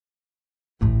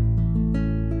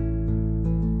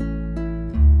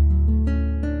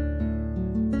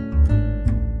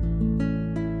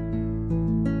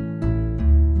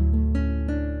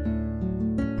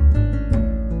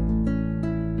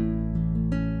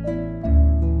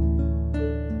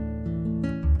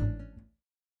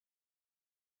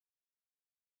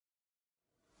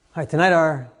All right, tonight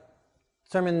our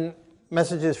sermon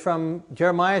message is from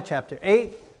Jeremiah chapter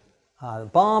 8, the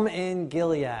Balm in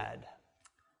Gilead.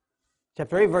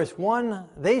 Chapter 8, verse 1,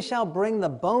 "They shall bring the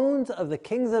bones of the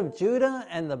kings of Judah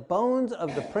and the bones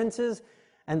of the princes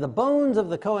and the bones of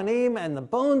the Kohanim and the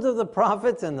bones of the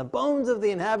prophets and the bones of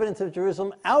the inhabitants of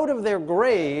Jerusalem out of their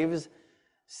graves,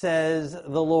 says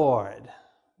the Lord."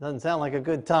 Doesn't sound like a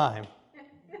good time.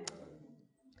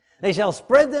 "They shall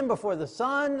spread them before the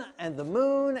sun and the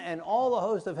moon and all the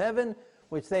host of heaven,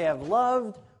 which they have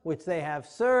loved, which they have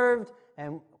served,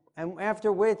 and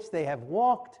after which they have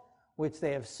walked, which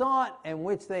they have sought, and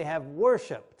which they have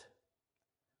worshipped.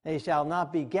 They shall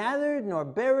not be gathered nor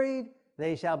buried.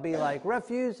 They shall be like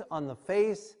refuse on the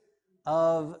face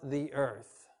of the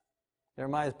earth."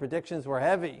 Jeremiah's predictions were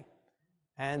heavy,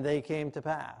 and they came to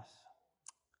pass.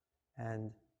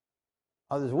 And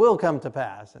others will come to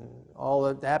pass, and all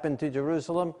that happened to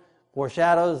Jerusalem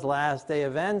foreshadows last day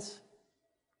events.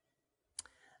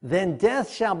 "Then death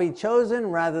shall be chosen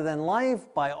rather than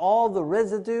life by all the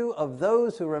residue of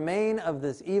those who remain of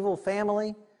this evil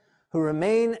family, who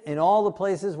remain in all the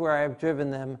places where I have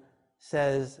driven them,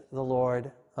 says the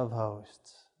Lord of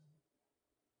hosts.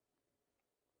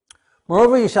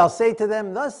 Moreover, you shall say to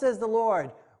them, thus says the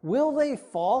Lord, will they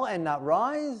fall and not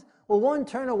rise? Will one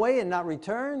turn away and not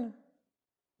return?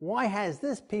 Why has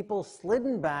this people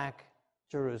slidden back,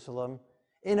 Jerusalem,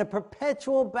 in a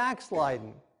perpetual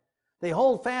backsliding? They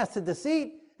hold fast to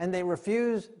deceit, and they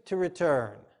refuse to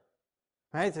return."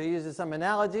 Right? So he uses some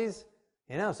analogies.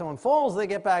 Someone falls, they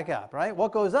get back up, right?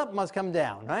 What goes up must come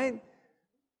down, right?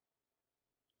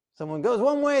 Someone goes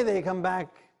one way, they come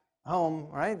back home,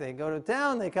 right? They go to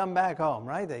town, they come back home,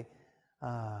 right? They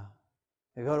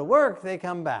go to work, they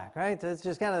come back, right? So it's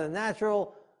just kind of the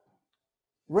natural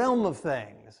realm of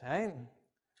things, right?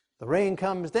 The rain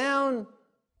comes down,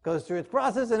 goes through its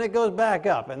process, and it goes back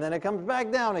up, and then it comes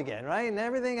back down again, right? And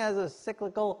everything has a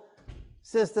cyclical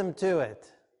system to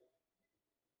it.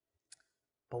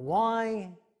 But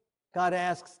why, God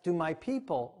asks, do my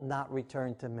people not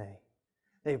return to me?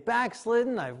 They've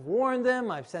backslidden, I've warned them,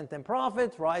 I've sent them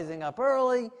prophets, rising up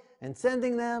early and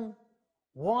sending them.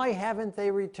 Why haven't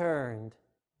they returned,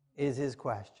 is his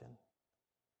question.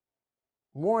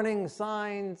 Warning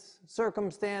signs,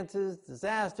 circumstances,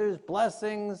 disasters,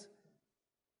 blessings,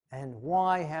 and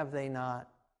why have they not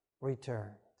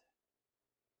returned?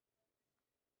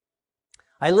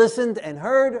 "I listened and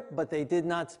heard, but they did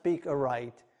not speak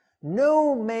aright.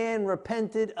 No man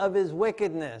repented of his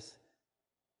wickedness,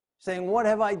 saying, what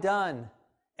have I done?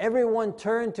 Everyone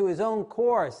turned to his own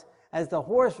course as the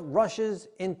horse rushes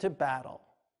into battle."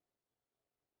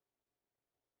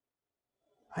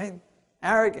 Right?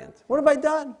 Arrogant. What have I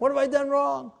done? What have I done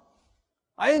wrong?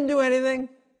 I didn't do anything.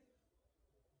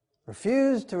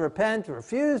 Refuse to repent,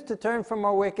 refuse to turn from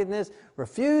our wickedness,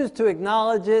 refuse to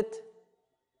acknowledge it.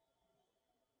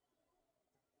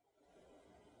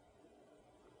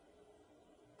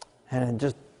 And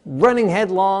just running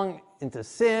headlong into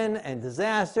sin and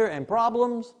disaster and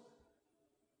problems,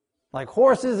 like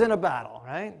horses in a battle,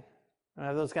 right? I don't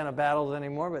have those kind of battles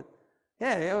anymore, but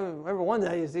yeah, every one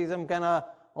day you see some kind of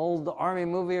old army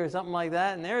movie or something like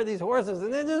that, and there are these horses,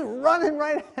 and they're just running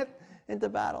right into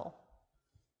battle.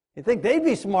 You'd think they'd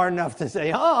be smart enough to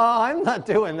say, I'm not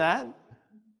doing that.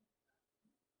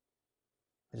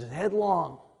 They're just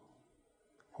headlong.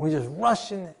 We just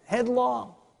rush in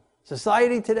headlong.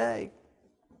 Society today,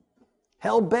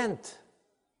 hell-bent,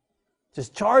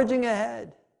 just charging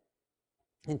ahead,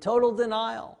 in total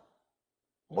denial.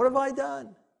 What have I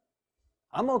done?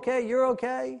 I'm okay, you're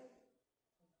okay.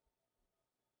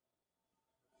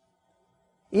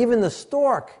 Even the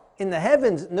stork in the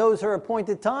heavens knows her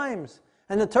appointed times,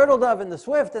 and the turtle dove and the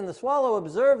swift and the swallow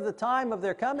observe the time of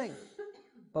their coming.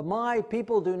 But my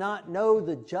people do not know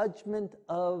the judgment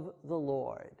of the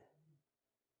Lord.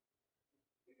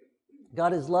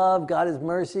 God is love, God is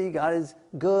mercy, God is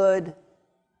good.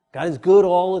 God is good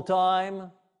all the time.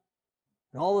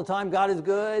 And all the time God is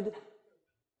good.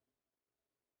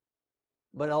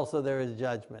 But also there is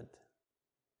judgment.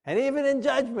 And even in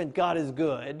judgment, God is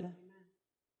good.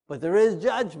 But there is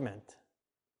judgment.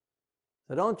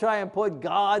 So don't try and put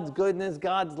God's goodness,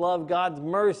 God's love, God's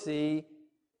mercy,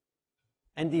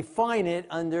 and define it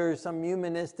under some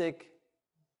humanistic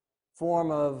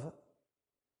form of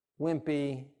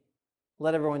wimpy,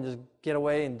 let everyone just get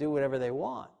away and do whatever they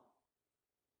want.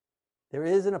 There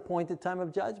is an appointed time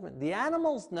of judgment. The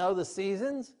animals know the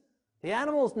seasons. The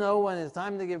animals know when it's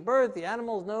time to give birth. The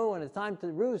animals know when it's time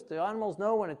to roost. The animals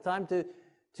know when it's time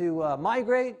to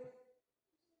migrate.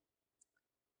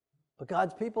 But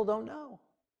God's people don't know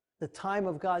the time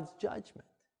of God's judgment.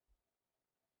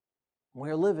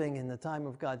 We're living in the time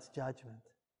of God's judgment.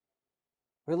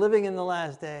 We're living in the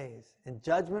last days, and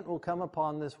judgment will come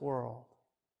upon this world.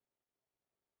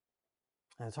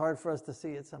 And it's hard for us to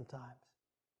see it sometimes.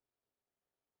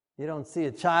 You don't see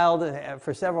a child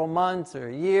for several months or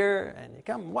a year, and you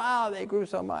come, wow, they grew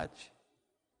so much.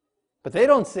 But they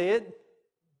don't see it.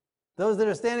 Those that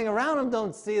are standing around them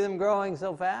don't see them growing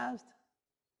so fast,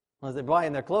 unless they're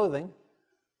buying their clothing.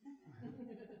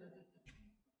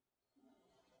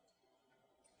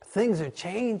 Things are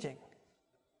changing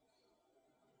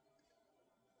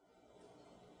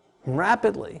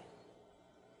rapidly.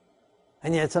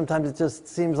 And yet sometimes it just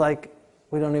seems like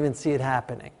we don't even see it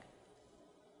happening.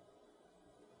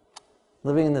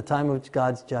 Living in the time of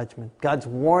God's judgment. God's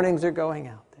warnings are going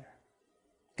out there.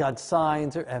 God's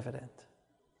signs are evident.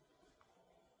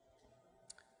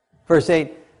 Verse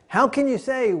 8, how can you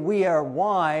say we are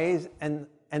wise and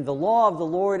the law of the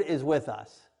Lord is with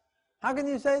us? How can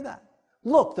you say that?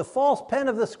 Look, the false pen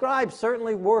of the scribe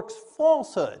certainly works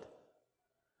falsehood.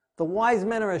 The wise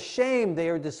men are ashamed, they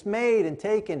are dismayed and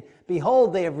taken.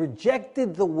 Behold, they have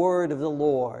rejected the word of the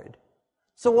Lord.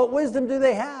 So what wisdom do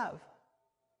they have?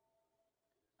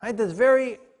 Right, that's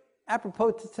very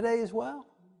apropos to today as well.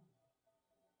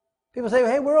 People say,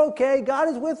 hey, we're okay. God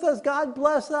is with us. God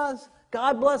bless us.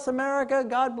 God bless America.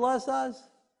 God bless us.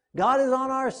 God is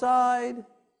on our side.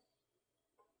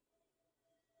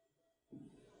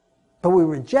 But we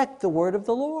reject the word of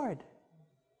the Lord.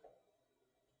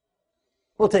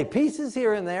 We'll take pieces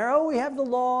here and there. Oh, we have the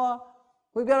law.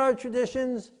 We've got our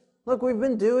traditions. Look, we've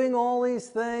been doing all these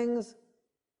things.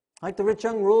 Like the rich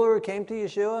young ruler who came to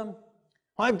Yeshua.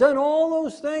 I've done all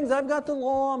those things. I've got the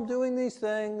law. I'm doing these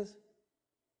things.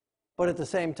 But at the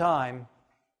same time,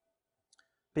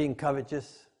 being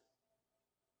covetous,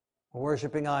 or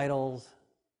worshiping idols,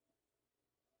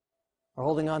 or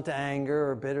holding on to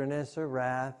anger or bitterness or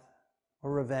wrath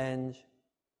or revenge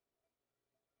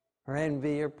or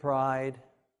envy or pride,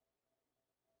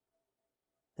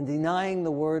 and denying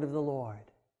the word of the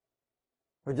Lord,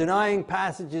 or denying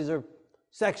passages or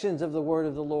sections of the word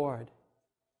of the Lord,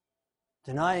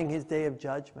 denying his day of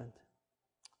judgment,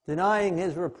 denying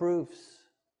his reproofs,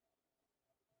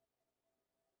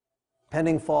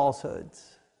 penning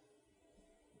falsehoods.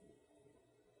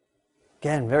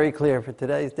 Again, very clear for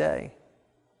today's day.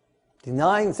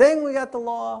 Denying, saying we got the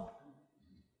law,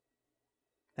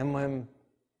 and when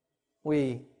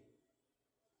we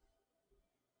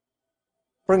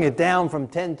bring it down from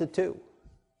 10 to 2,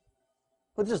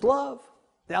 we'll just love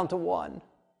down to 1.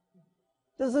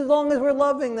 Just as long as we're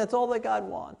loving, that's all that God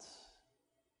wants.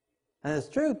 And it's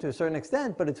true to a certain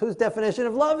extent, but it's whose definition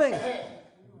of loving?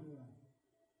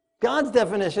 God's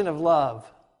definition of love.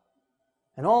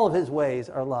 And all of his ways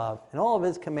are love. And all of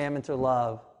his commandments are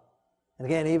love. And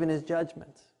again, even his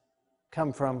judgments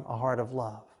come from a heart of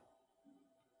love.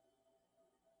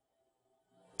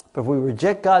 But if we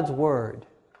reject God's word,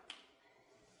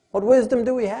 what wisdom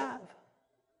do we have?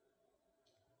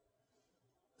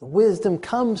 The wisdom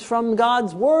comes from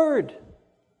God's word.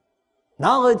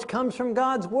 Knowledge comes from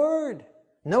God's word.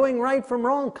 Knowing right from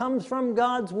wrong comes from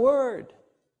God's word.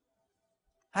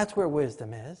 That's where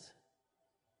wisdom is.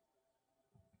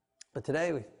 But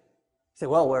today we say,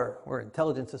 well, we're an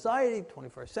intelligent society,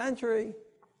 21st century.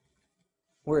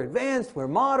 We're advanced, we're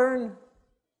modern.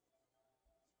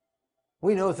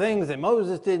 We know things that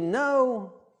Moses didn't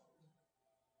know.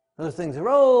 Those things are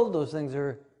old, those things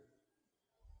are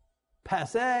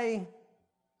passé.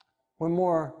 We're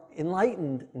more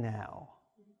enlightened now.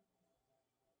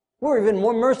 We're even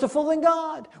more merciful than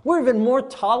God. We're even more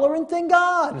tolerant than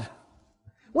God.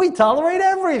 We tolerate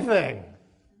everything.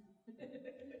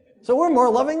 So we're more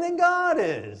loving than God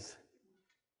is.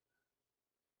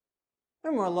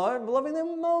 We're more loving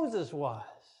than Moses was.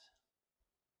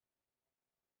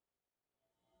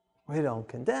 We don't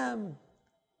condemn.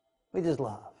 We just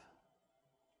love.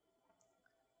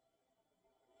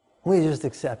 We just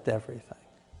accept everything.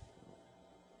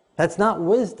 That's not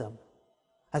wisdom.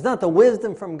 That's not the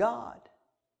wisdom from God.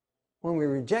 When we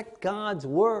reject God's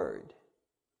word,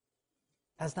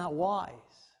 that's not wise.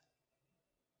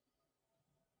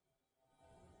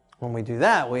 When we do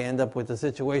that, we end up with the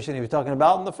situation he was talking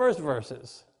about in the first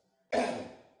verses.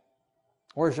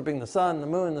 Worshipping the sun, the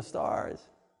moon, the stars.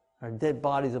 Our dead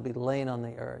bodies will be laying on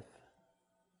the earth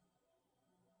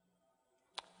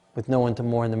with no one to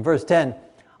mourn them. Verse 10,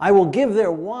 I will give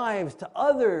their wives to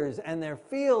others and their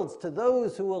fields to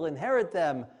those who will inherit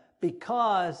them,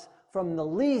 because from the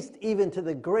least even to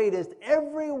the greatest,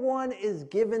 everyone is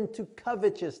given to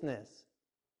covetousness.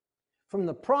 From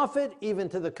the prophet even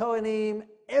to the Kohanim,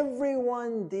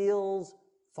 everyone deals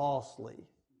falsely.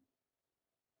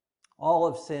 All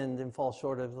have sinned and fall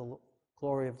short of the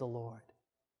glory of the Lord.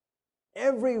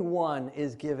 Everyone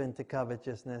is given to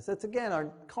covetousness. That's again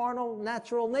our carnal,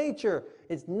 natural nature.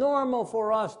 It's normal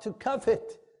for us to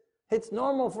covet. It's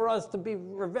normal for us to be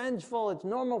revengeful. It's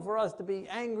normal for us to be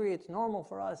angry. It's normal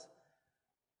for us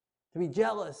to be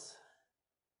jealous.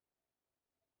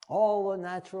 All the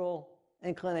natural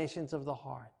inclinations of the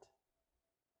heart.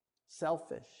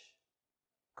 Selfish,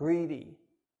 greedy,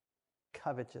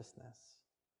 covetousness.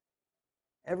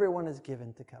 Everyone is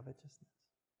given to covetousness.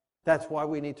 That's why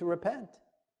we need to repent.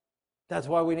 That's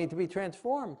why we need to be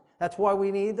transformed. That's why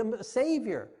we need a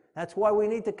Savior. That's why we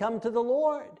need to come to the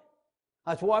Lord.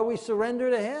 That's why we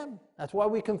surrender to Him. That's why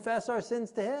we confess our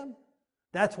sins to Him.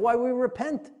 That's why we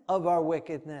repent of our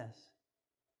wickedness.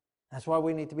 That's why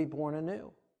we need to be born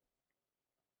anew.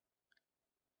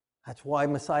 That's why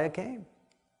Messiah came.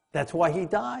 That's why He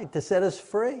died, to set us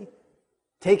free.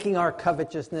 Taking our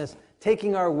covetousness,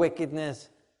 taking our wickedness,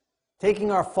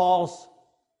 taking our false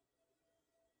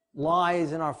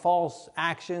lies and our false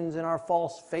actions and our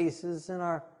false faces and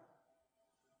our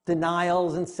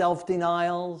denials and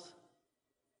self-denials.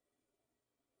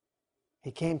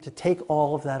 He came to take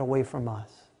all of that away from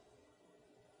us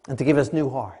and to give us new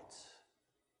hearts.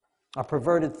 Our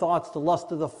perverted thoughts, the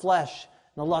lust of the flesh,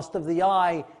 and the lust of the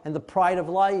eye, and the pride of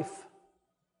life.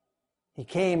 He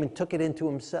came and took it into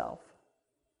Himself.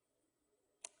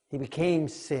 He became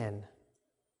sin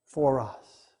for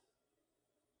us,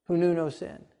 who knew no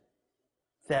sin,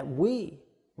 that we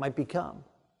might become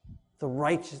the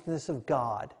righteousness of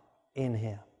God in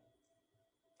Him.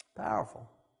 Powerful.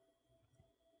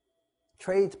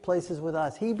 Trades places with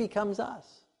us. He becomes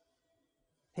us.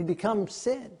 He becomes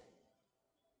sin.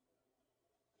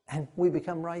 And we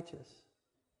become righteous.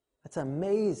 That's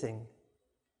amazing.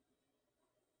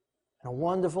 And a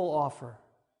wonderful offer.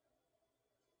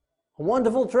 A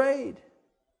wonderful trade.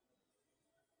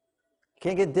 You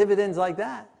can't get dividends like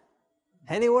that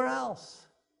anywhere else.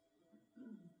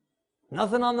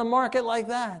 Nothing on the market like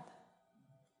that.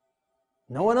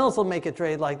 No one else will make a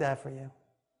trade like that for you.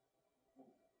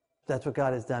 That's what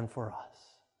God has done for us.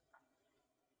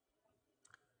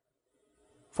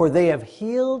 For they have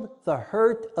healed the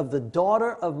hurt of the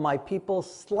daughter of my people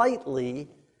slightly,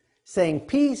 saying,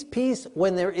 peace, peace,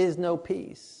 when there is no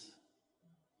peace.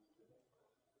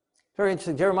 Very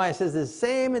interesting. Jeremiah says the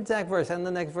same exact verse, and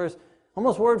the next verse,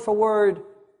 almost word for word,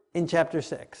 in chapter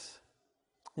 6.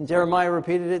 And Jeremiah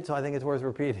repeated it, so I think it's worth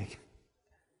repeating.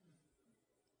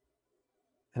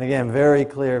 And again, very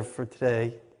clear for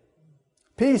today.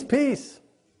 Peace, peace.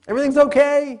 Everything's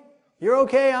okay. You're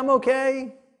okay. I'm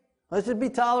okay. Let's just be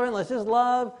tolerant. Let's just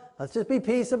love. Let's just be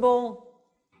peaceable.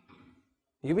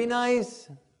 You be nice.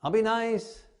 I'll be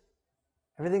nice.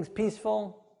 Everything's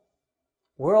peaceful.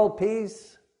 World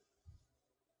peace.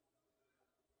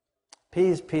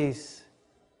 Peace, peace.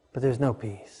 But there's no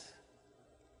peace.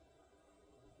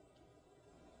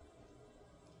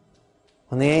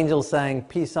 When the angels sang,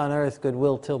 peace on earth,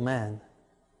 goodwill till men,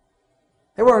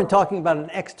 they weren't talking about an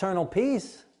external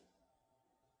peace.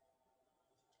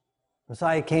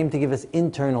 Messiah came to give us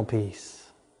internal peace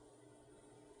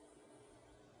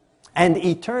and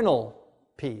eternal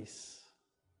peace.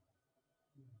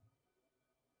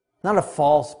 Not a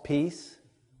false peace,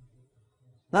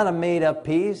 not a made-up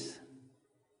peace.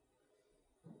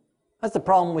 That's the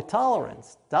problem with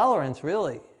tolerance. Tolerance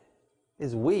really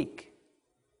is weak.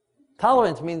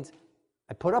 Tolerance means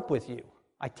I put up with you.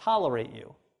 I tolerate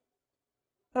you.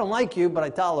 I don't like you, but I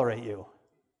tolerate you.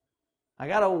 I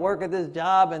got to work at this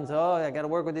job, and so I got to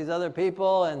work with these other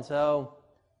people, and so,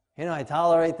 I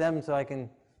tolerate them so I can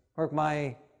work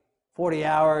my 40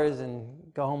 hours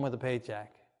and go home with a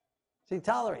paycheck. See,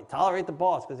 tolerate the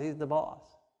boss because he's the boss.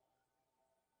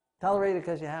 Tolerate it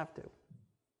because you have to.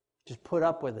 Just put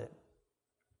up with it.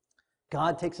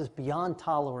 God takes us beyond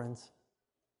tolerance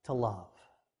to love.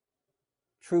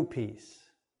 True peace.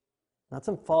 Not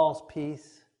some false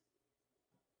peace.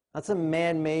 Not some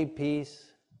man-made peace.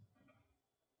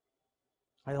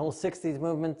 The whole 60s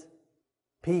movement,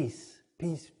 peace,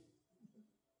 peace.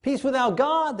 Peace without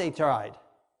God, they tried.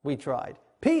 We tried.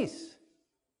 Peace.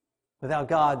 Without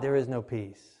God, there is no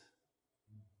peace.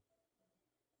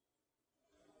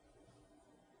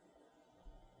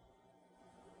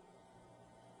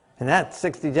 And that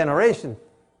 60 generation,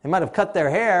 they might have cut their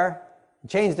hair,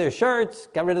 changed their shirts,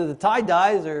 got rid of the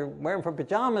tie-dyes, or wear them for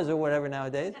pajamas or whatever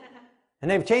nowadays. And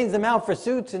they've changed them out for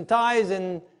suits and ties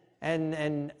and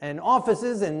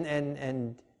offices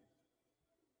and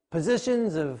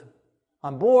positions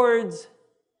on boards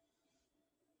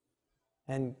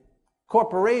and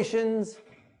corporations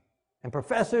and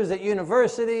professors at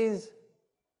universities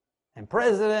and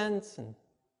presidents and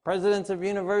presidents of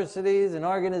universities and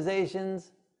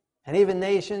organizations and even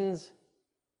nations,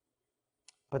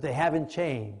 but they haven't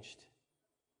changed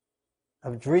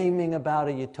of dreaming about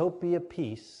a utopia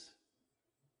peace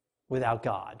without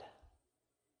God.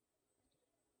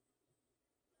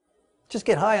 Just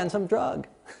get high on some drug.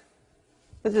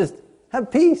 Let's just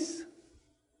have peace.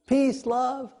 Peace,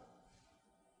 love.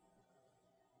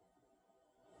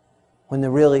 When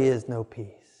there really is no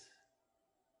peace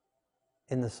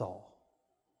in the soul,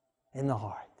 in the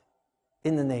heart,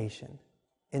 in the nation,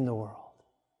 in the world.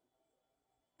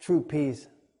 True peace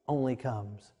only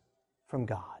comes from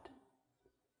God.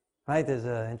 Right? There's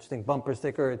an interesting bumper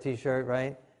sticker or a t-shirt,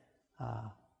 right?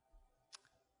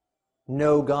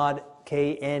 Know God,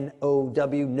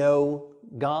 K-N-O-W, know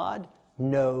God,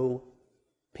 no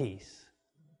peace.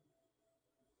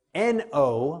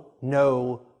 N-O,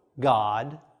 know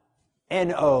God,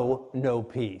 N-O, no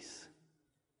peace.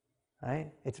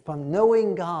 Right? It's from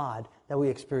knowing God that we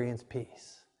experience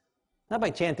peace. Not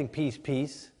by chanting peace,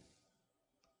 peace.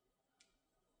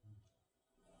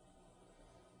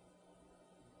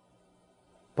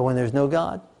 But when there's no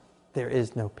God, there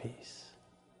is no peace.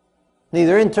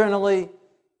 Neither internally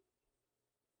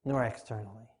nor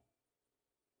externally.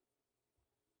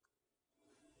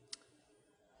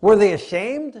 Were they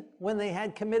ashamed when they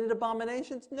had committed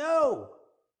abominations? No.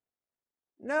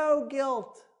 No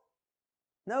guilt.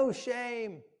 No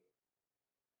shame.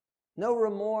 No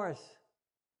remorse.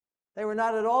 They were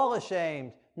not at all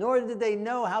ashamed, nor did they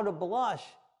know how to blush.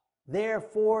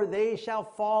 Therefore they shall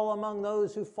fall among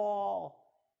those who fall.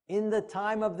 In the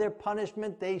time of their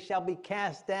punishment they shall be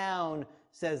cast down,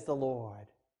 says the Lord.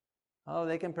 Oh,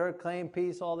 they can proclaim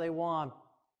peace all they want.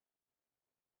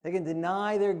 They can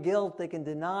deny their guilt. They can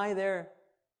deny their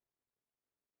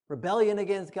rebellion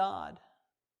against God.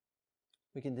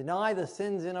 We can deny the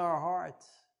sins in our hearts.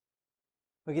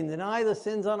 We can deny the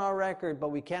sins on our record,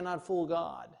 but we cannot fool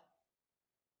God.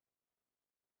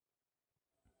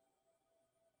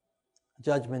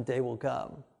 Judgment day will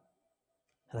come,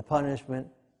 and the punishment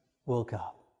will come.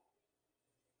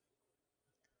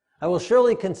 I will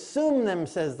surely consume them,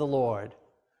 says the Lord.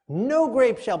 No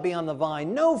grape shall be on the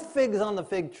vine, no figs on the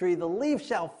fig tree. The leaf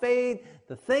shall fade.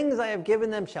 The things I have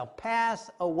given them shall pass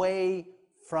away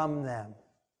from them.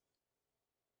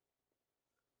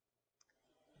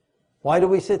 Why do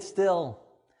we sit still?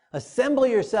 Assemble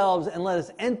yourselves and let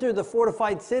us enter the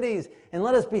fortified cities, and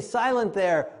let us be silent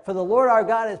there. For the Lord our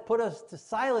God has put us to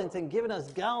silence and given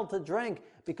us gall to drink,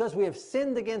 because we have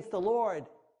sinned against the Lord.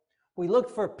 We looked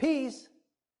for peace,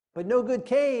 but no good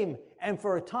came, and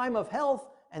for a time of health,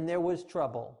 and there was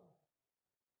trouble.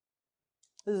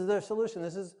 This is their solution.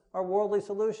 This is our worldly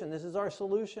solution. This is our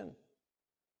solution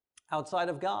outside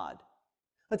of God.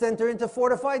 Let's enter into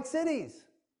fortified cities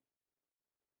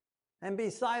and be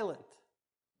silent.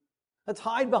 Let's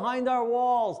hide behind our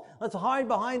walls. Let's hide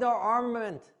behind our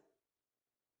armament.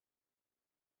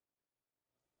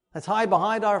 Let's hide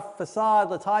behind our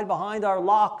facade. Let's hide behind our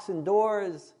locks and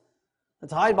doors.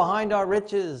 Let's hide behind our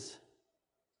riches.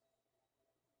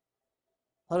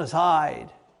 Let us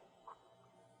hide.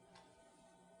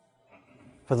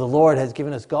 For the Lord has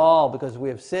given us gall because we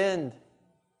have sinned.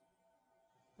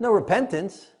 No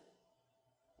repentance.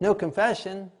 No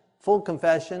confession. Full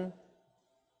confession.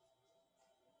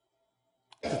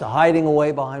 Just a hiding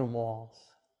away behind walls.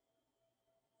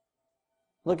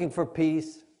 Looking for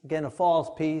peace. Again, a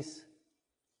false peace.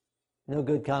 No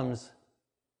good comes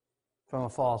from a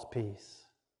false peace.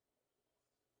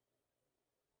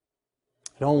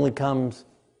 It only comes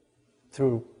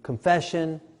through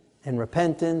confession and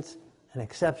repentance and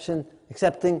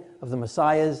accepting of the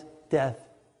Messiah's death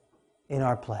in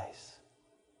our place.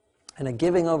 And a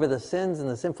giving over the sins and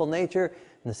the sinful nature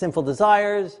and the sinful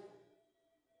desires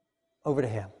over to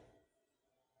Him.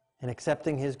 And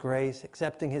accepting His grace,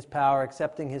 accepting His power,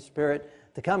 accepting His Spirit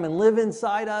to come and live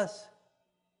inside us,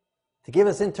 to give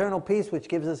us internal peace, which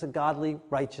gives us a godly,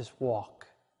 righteous walk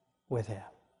with Him.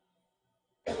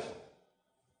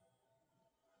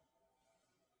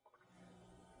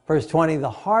 Verse 20, the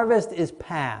harvest is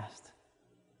past,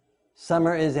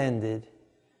 summer is ended,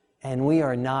 and we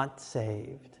are not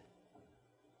saved.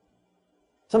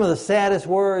 Some of the saddest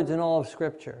words in all of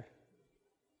Scripture.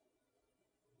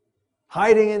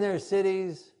 Hiding in their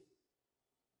cities,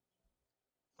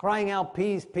 crying out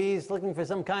peace, peace, looking for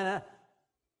some kind of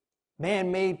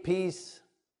man-made peace.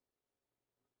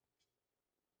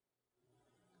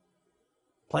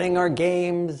 Playing our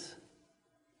games,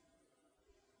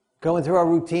 going through our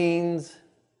routines,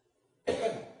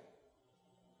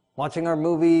 watching our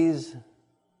movies,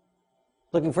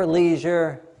 looking for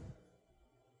leisure,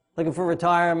 looking for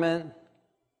retirement,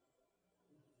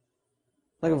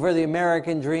 looking for the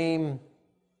American dream,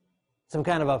 some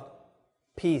kind of a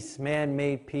peace,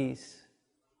 man-made peace,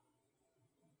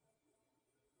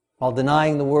 while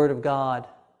denying the Word of God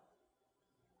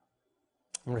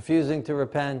and refusing to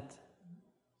repent,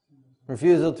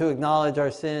 refusal to acknowledge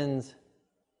our sins.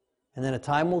 And then a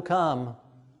time will come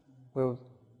where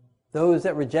those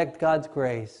that reject God's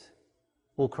grace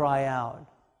will cry out,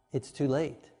 it's too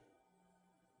late.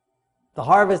 The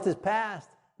harvest is past,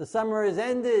 the summer is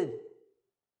ended,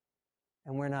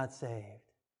 and we're not saved.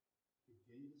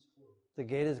 The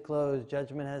gate is closed.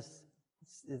 Judgment has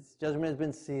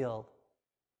been sealed.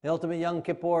 The ultimate Yom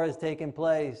Kippur has taken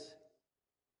place.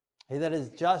 He that is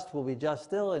just will be just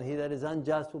still, and he that is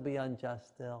unjust will be unjust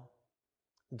still.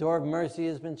 The door of mercy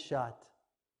has been shut.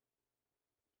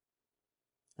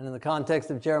 And in the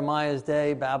context of Jeremiah's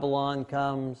day, Babylon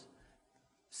comes,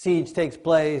 siege takes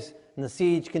place, and the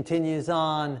siege continues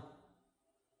on.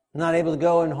 Not able to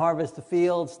go and harvest the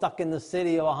field, stuck in the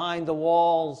city or behind the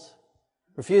walls,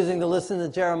 refusing to listen to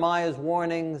Jeremiah's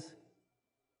warnings.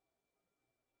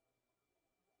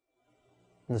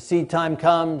 And the seed time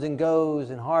comes and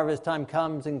goes, and harvest time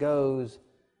comes and goes,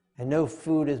 and no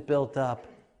food is built up.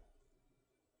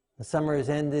 The summer is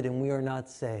ended, and we are not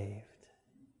saved.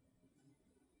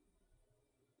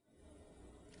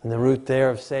 And the root there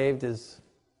of saved is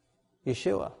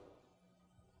Yeshua,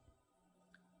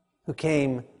 who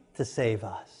came to save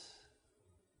us.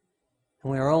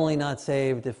 And we are only not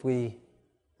saved if we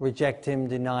reject Him,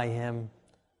 deny Him,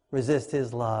 resist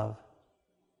His love,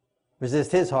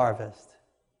 resist His harvest,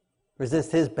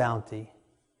 resist His bounty,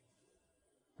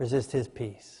 resist His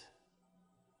peace.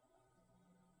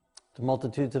 The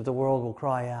multitudes of the world will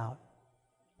cry out,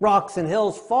 rocks and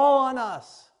hills fall on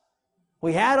us.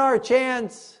 We had our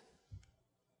chance,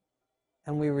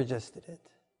 and we resisted it.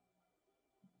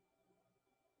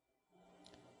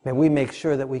 May we make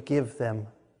sure that we give them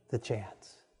the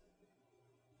chance.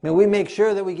 May we make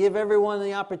sure that we give everyone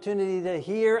the opportunity to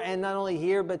hear, and not only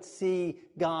hear, but see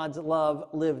God's love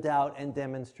lived out and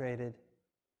demonstrated.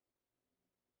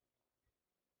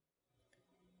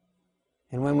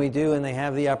 And when we do, and they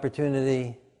have the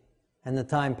opportunity, and the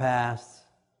time passed,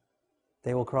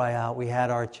 they will cry out, we had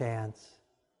our chance,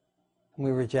 and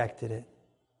we rejected it,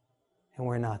 and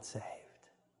we're not saved.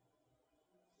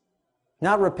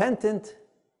 Not repentant,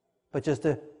 but just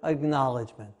an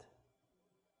acknowledgement.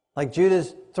 Like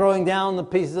Judas throwing down the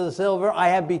pieces of the silver, I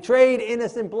have betrayed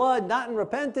innocent blood, not in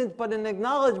repentance, but in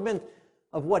acknowledgement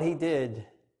of what he did.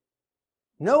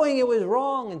 Knowing it was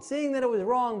wrong and seeing that it was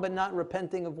wrong, but not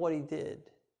repenting of what he did.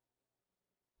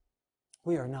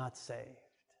 We are not saved.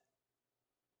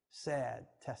 Sad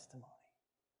testimony.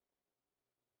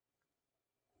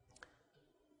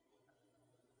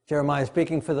 Jeremiah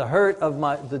speaking, for the hurt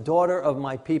of the daughter of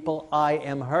my people, I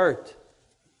am hurt.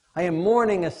 I am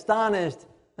mourning, astonished.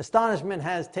 Astonishment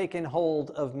has taken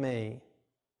hold of me.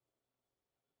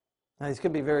 Now, these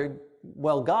could be very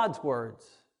well God's words.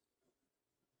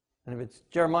 And if it's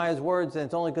Jeremiah's words, then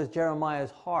it's only because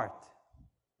Jeremiah's heart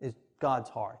is God's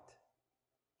heart.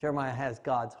 Jeremiah has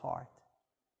God's heart.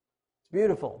 It's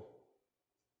beautiful.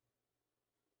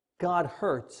 God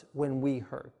hurts when we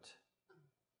hurt.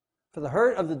 For the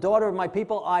hurt of the daughter of my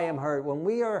people, I am hurt. When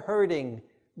we are hurting,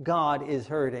 God is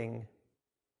hurting.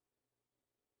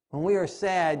 When we are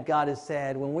sad, God is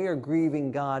sad. When we are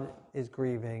grieving, God is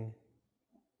grieving.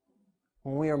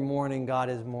 When we are mourning, God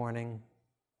is mourning.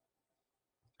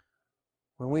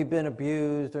 When we've been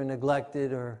abused or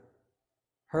neglected or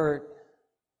hurt,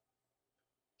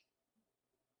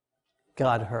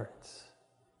 God hurts.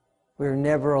 We're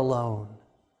never alone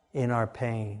in our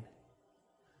pain,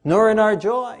 nor in our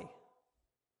joy.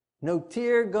 No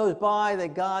tear goes by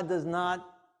that God does not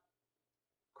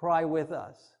cry with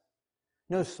us.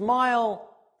 No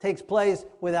smile takes place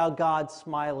without God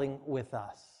smiling with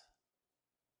us.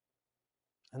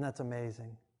 And that's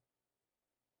amazing.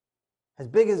 As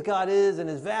big as God is, and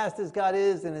as vast as God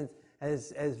is, and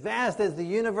as vast as the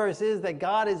universe is that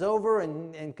God is over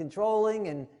and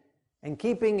controlling and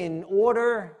keeping in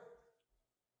order,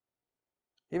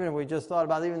 even if we just thought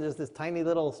about even just this tiny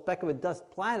little speck of a dust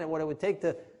planet, what it would take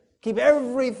to keep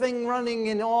everything running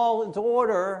in all its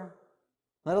order,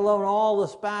 let alone all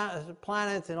the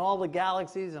planets and all the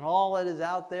galaxies and all that is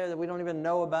out there that we don't even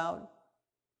know about.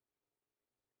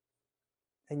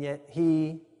 And yet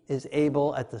He is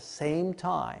able at the same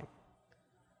time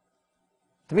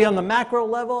to be on the macro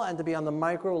level and to be on the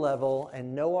micro level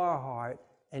and know our heart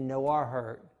and know our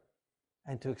hurt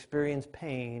and to experience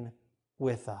pain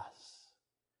with us.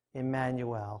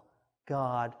 Emmanuel,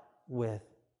 God with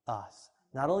us.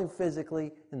 Not only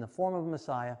physically in the form of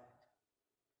Messiah,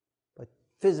 but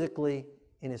physically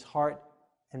in His heart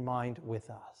and mind with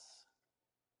us.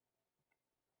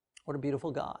 What a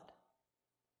beautiful God.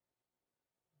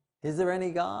 Is there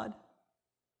any God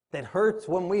that hurts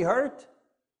when we hurt?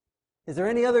 Is there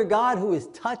any other God who is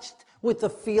touched with the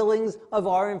feelings of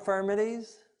our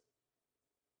infirmities?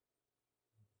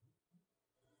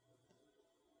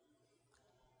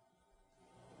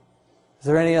 Is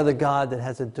there any other God that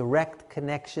has a direct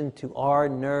connection to our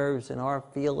nerves and our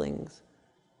feelings,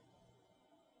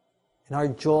 and our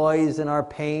joys and our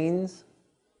pains,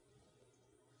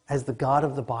 as the God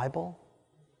of the Bible?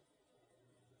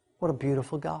 What a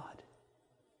beautiful God.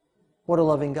 What a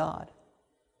loving God.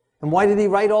 And why did he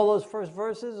write all those first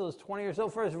verses, those 20 or so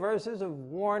first verses of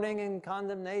warning and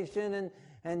condemnation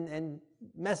and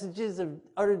messages of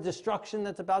utter destruction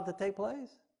that's about to take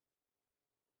place?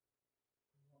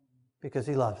 Because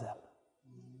he loves them.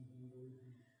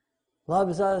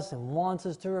 Loves us and wants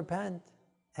us to repent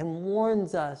and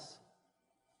warns us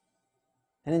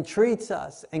and entreats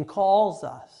us and calls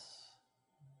us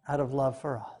out of love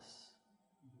for us.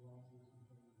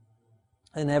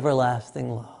 An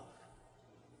everlasting love.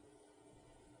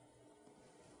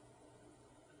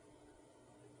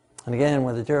 And again,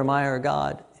 whether Jeremiah or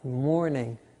God,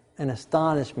 mourning and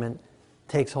astonishment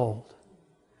takes hold.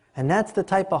 And that's the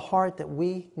type of heart that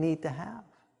we need to have.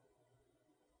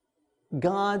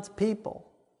 God's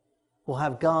people will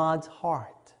have God's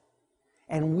heart.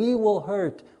 And we will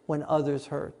hurt when others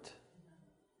hurt.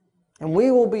 And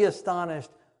we will be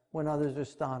astonished when others are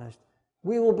astonished.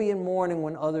 We will be in mourning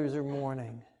when others are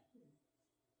mourning.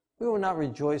 We will not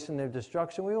rejoice in their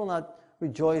destruction. We will not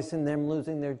rejoice in them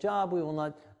losing their job. We will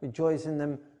not rejoice in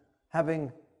them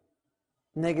having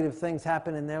negative things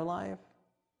happen in their life.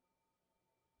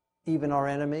 Even our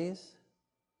enemies.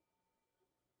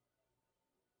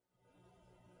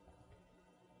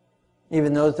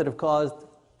 Even those that have caused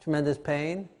tremendous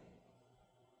pain.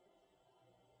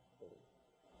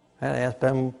 I asked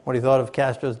Ben what he thought of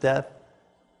Castro's death.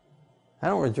 I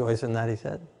don't rejoice in that, he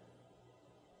said.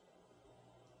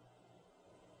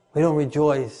 We don't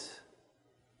rejoice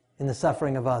in the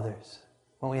suffering of others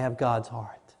when we have God's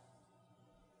heart.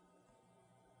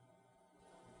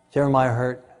 Jeremiah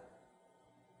hurt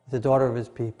the daughter of his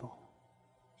people.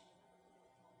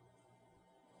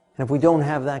 And if we don't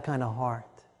have that kind of heart,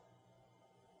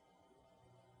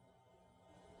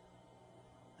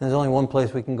 there's only one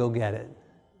place we can go get it.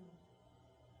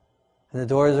 And the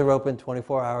doors are open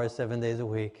 24 hours, 7 days a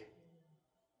week.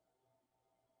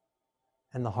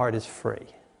 And the heart is free.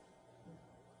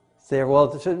 It's there.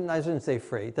 Well, I shouldn't say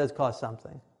free. It does cost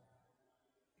something.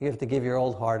 You have to give your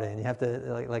old heart in. You have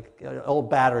to, like an old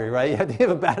battery, right? You have to give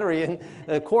a battery in,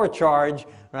 a core charge,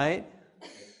 right?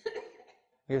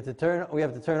 We have to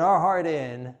turn our heart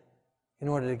in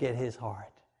order to get his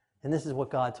heart. And this is what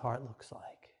God's heart looks like.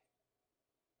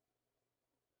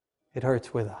 It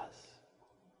hurts with us.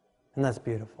 And that's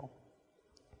beautiful.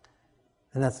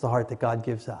 And that's the heart that God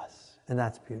gives us. And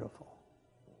that's beautiful.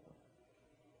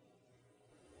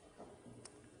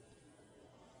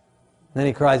 Then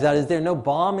he cries out, is there no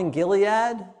balm in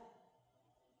Gilead?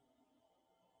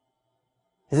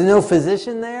 Is there no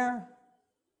physician there?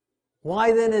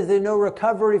 Why then is there no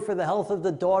recovery for the health of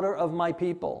the daughter of my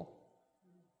people?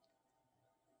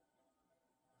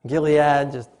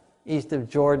 Gilead, just east of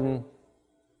Jordan,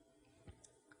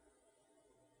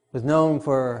 was known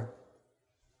for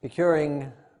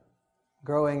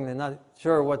growing, they're not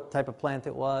sure what type of plant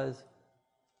it was,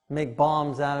 make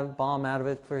balm out of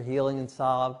it for healing and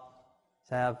salve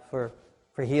for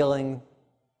healing.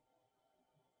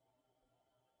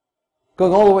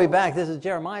 Going all the way back, this is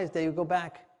Jeremiah's day, you go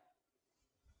back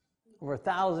over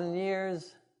 1,000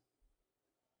 years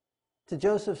to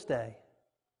Joseph's day.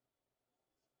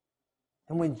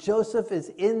 And when Joseph is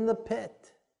in the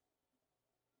pit,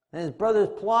 and his brother's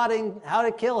plotting how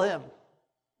to kill him,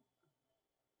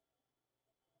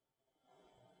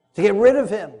 to get rid of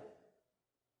him,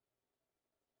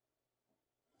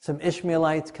 some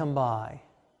Ishmaelites come by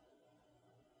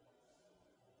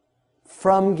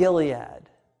from Gilead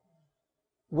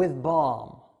with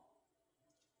balm.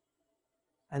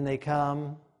 And they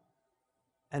come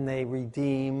and they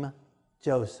redeem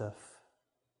Joseph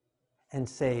and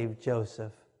save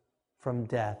Joseph from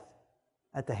death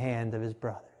at the hand of his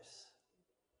brothers.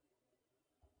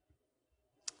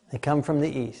 They come from the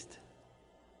east.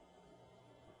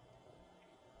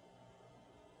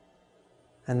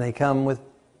 And they come with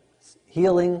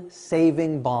healing,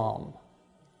 saving balm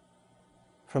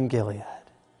from Gilead.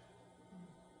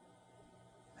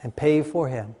 And pay for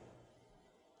him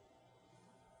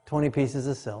 20 pieces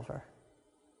of silver.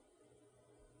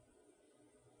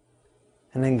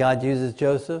 And then God uses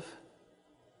Joseph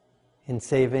in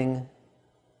saving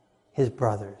his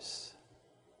brothers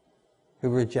who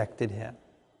rejected him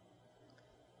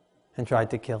and tried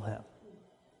to kill him.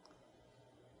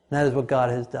 And that is what God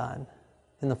has done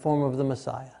in the form of the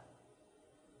Messiah.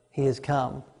 He has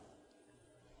come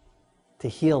to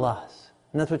heal us.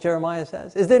 And that's what Jeremiah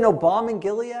says. Is there no balm in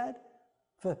Gilead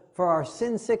for our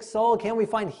sin-sick soul? Can't we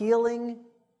find healing?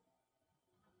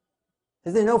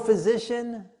 Is there no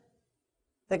physician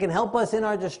that can help us in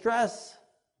our distress?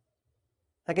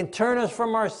 That can turn us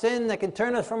from our sin? That can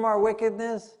turn us from our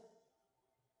wickedness?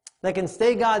 That can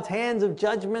stay God's hands of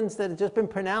judgments that have just been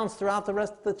pronounced throughout the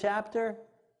rest of the chapter?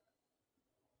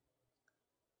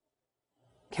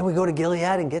 Can we go to Gilead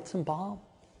and get some balm?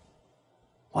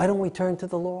 Why don't we turn to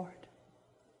the Lord?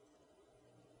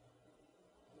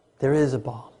 There is a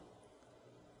balm.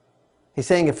 He's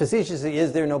saying it facetiously,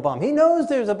 is there no balm? He knows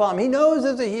there's a balm. He knows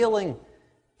there's a healing.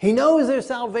 He knows there's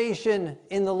salvation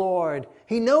in the Lord.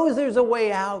 He knows there's a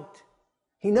way out.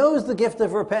 He knows the gift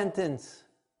of repentance.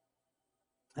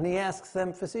 And he asks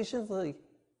them facetiously, you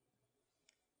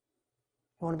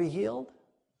want to be healed?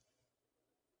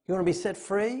 You want to be set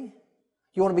free?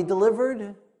 You want to be delivered?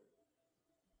 You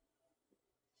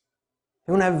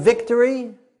want to have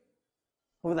victory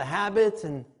over the habits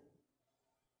and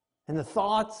the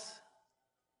thoughts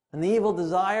and the evil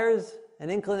desires and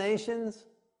inclinations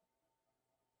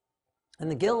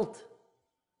and the guilt?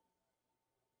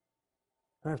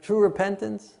 And have true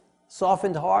repentance,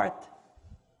 softened heart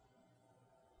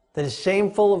that is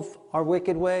shameful of our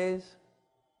wicked ways,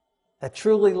 that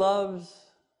truly loves?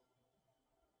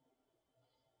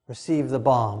 Receive the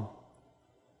balm,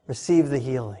 receive the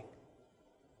healing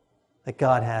that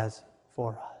God has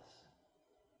for us.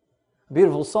 A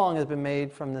beautiful song has been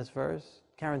made from this verse.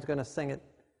 Karen's going to sing it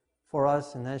for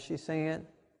us, and as she's singing it,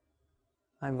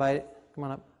 I invite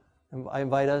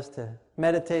us to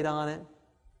meditate on it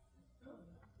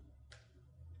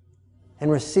and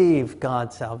receive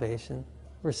God's salvation,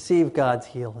 receive God's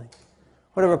healing.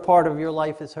 Whatever part of your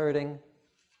life is hurting,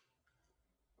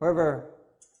 wherever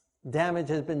damage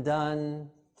has been done,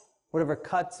 whatever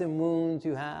cuts and wounds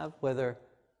you have, whether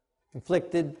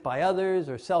inflicted by others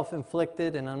or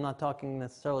self-inflicted, and I'm not talking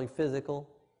necessarily physical,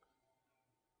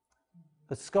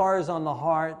 but scars on the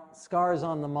heart, scars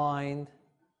on the mind,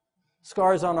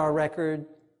 scars on our record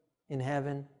in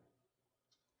heaven,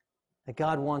 that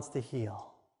God wants to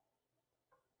heal,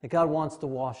 that God wants to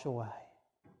wash away.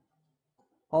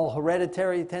 All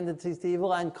hereditary tendencies to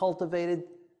evil, uncultivated,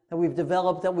 that we've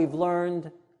developed, that we've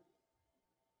learned,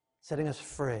 setting us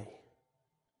free.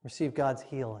 Receive God's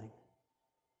healing.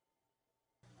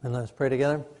 And let's pray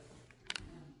together.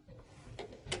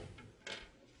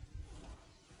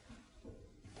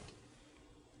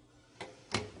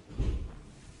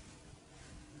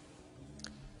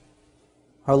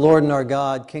 Our Lord and our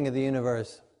God, King of the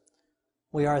universe,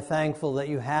 we are thankful that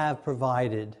you have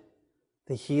provided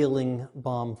the healing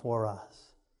balm for us.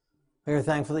 We are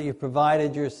thankful that you've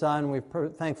provided your Son. We're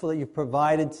thankful that you've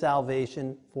provided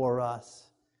salvation for us.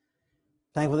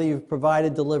 Thankful that you've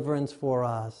provided deliverance for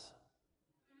us.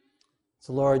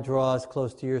 So Lord, draw us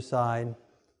close to your side.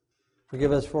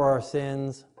 Forgive us for our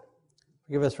sins.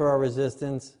 Forgive us for our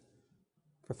resistance,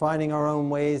 for finding our own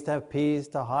ways to have peace,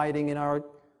 to hiding in our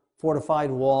fortified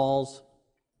walls,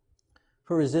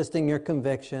 for resisting your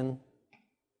conviction,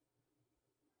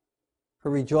 for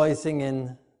rejoicing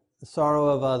in the sorrow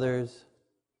of others.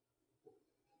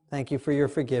 Thank you for your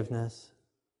forgiveness.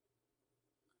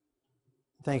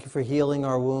 Thank you for healing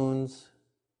our wounds,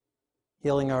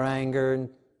 healing our anger and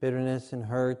bitterness and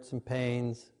hurts and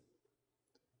pains.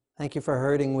 Thank you for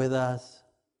hurting with us.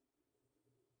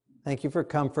 Thank you for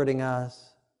comforting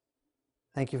us.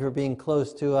 Thank you for being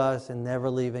close to us and never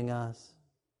leaving us.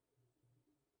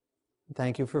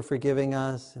 Thank you for forgiving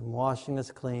us and washing us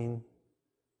clean.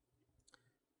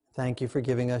 Thank you for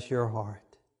giving us your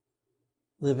heart.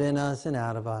 Live in us and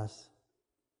out of us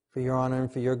for your honor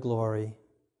and for your glory.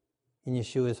 In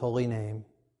Yeshua's holy name,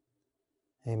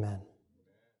 amen.